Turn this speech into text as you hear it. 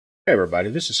Hey everybody,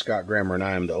 this is Scott Grammer and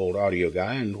I am the Old Audio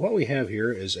Guy, and what we have here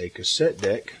is a cassette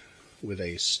deck with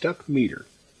a stuck meter.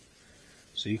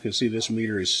 So you can see this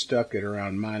meter is stuck at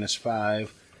around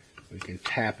 -5. We can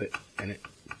tap it and it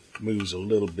moves a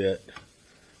little bit,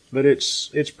 but it's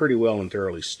pretty well and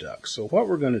thoroughly stuck. So what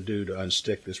we're going to do to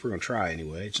unstick this, we're going to try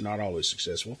anyway, it's not always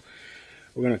successful.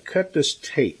 We're going to cut this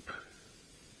tape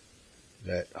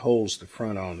that holds the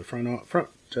front on. The front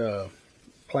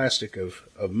plastic of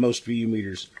most VU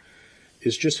meters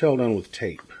is just held on with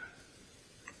tape.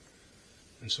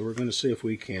 And so we're going to see if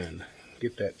we can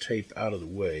get that tape out of the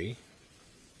way,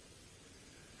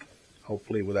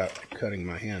 hopefully without cutting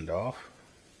my hand off.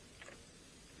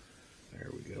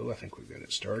 There we go. I think we've got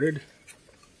it started.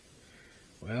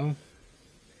 Well,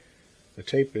 the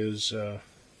tape is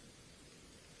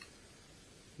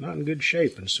not in good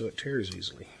shape, and so it tears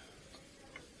easily.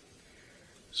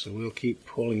 So we'll keep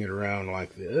pulling it around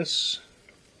like this.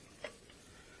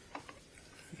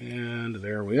 And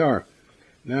there we are.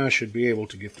 Now I should be able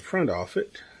to get the front off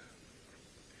it.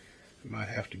 I might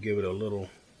have to give it a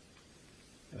little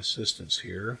assistance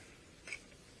here.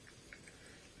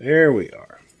 There we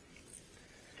are.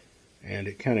 And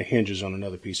it kind of hinges on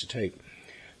another piece of tape.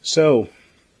 So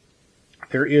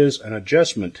there is an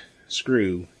adjustment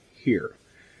screw here.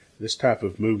 This type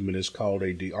of movement is called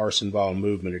a D'Arsonval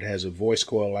movement. It has a voice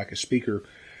coil like a speaker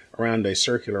around a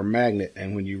circular magnet,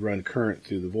 and when you run current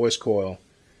through the voice coil,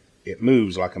 it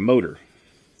moves like a motor.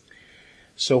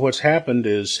 So what's happened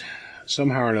is,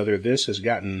 somehow or another, this has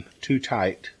gotten too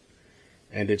tight,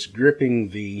 and it's gripping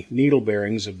the needle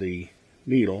bearings of the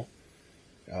needle.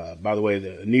 By the way,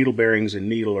 the needle bearings and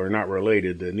needle are not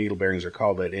related. The needle bearings are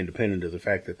called that independent of the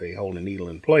fact that they hold a needle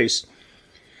in place.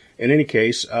 In any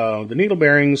case, the needle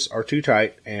bearings are too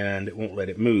tight, and it won't let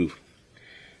it move.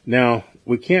 Now,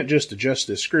 we can't just adjust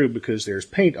this screw because there's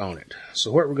paint on it.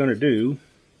 So what we're going to do,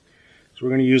 we're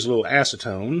going to use a little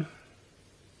acetone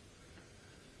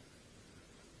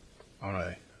on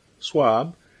a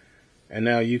swab, and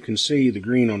now you can see the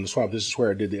green on the swab. This is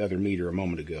where I did the other meter a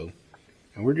moment ago,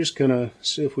 and we're just going to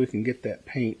see if we can get that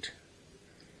paint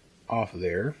off of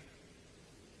there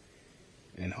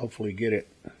and hopefully get it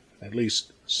at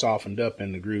least softened up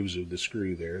in the grooves of the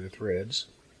screw there, the threads.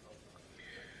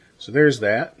 So there's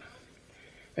that.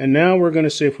 And now we're going to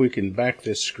see if we can back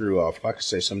this screw off. Like I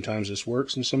say, sometimes this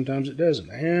works and sometimes it doesn't.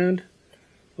 And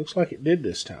looks like it did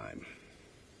this time.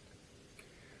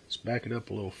 Let's back it up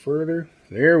a little further.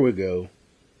 There we go.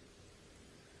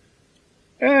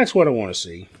 That's what I want to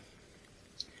see.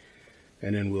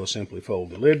 And then we'll simply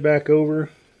fold the lid back over,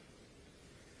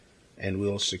 and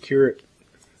we'll secure it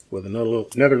with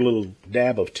another little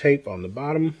dab of tape on the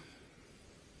bottom.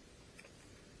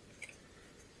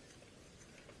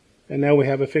 And now we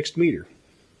have a fixed meter.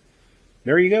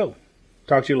 There you go.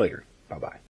 Talk to you later.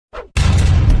 Bye-bye.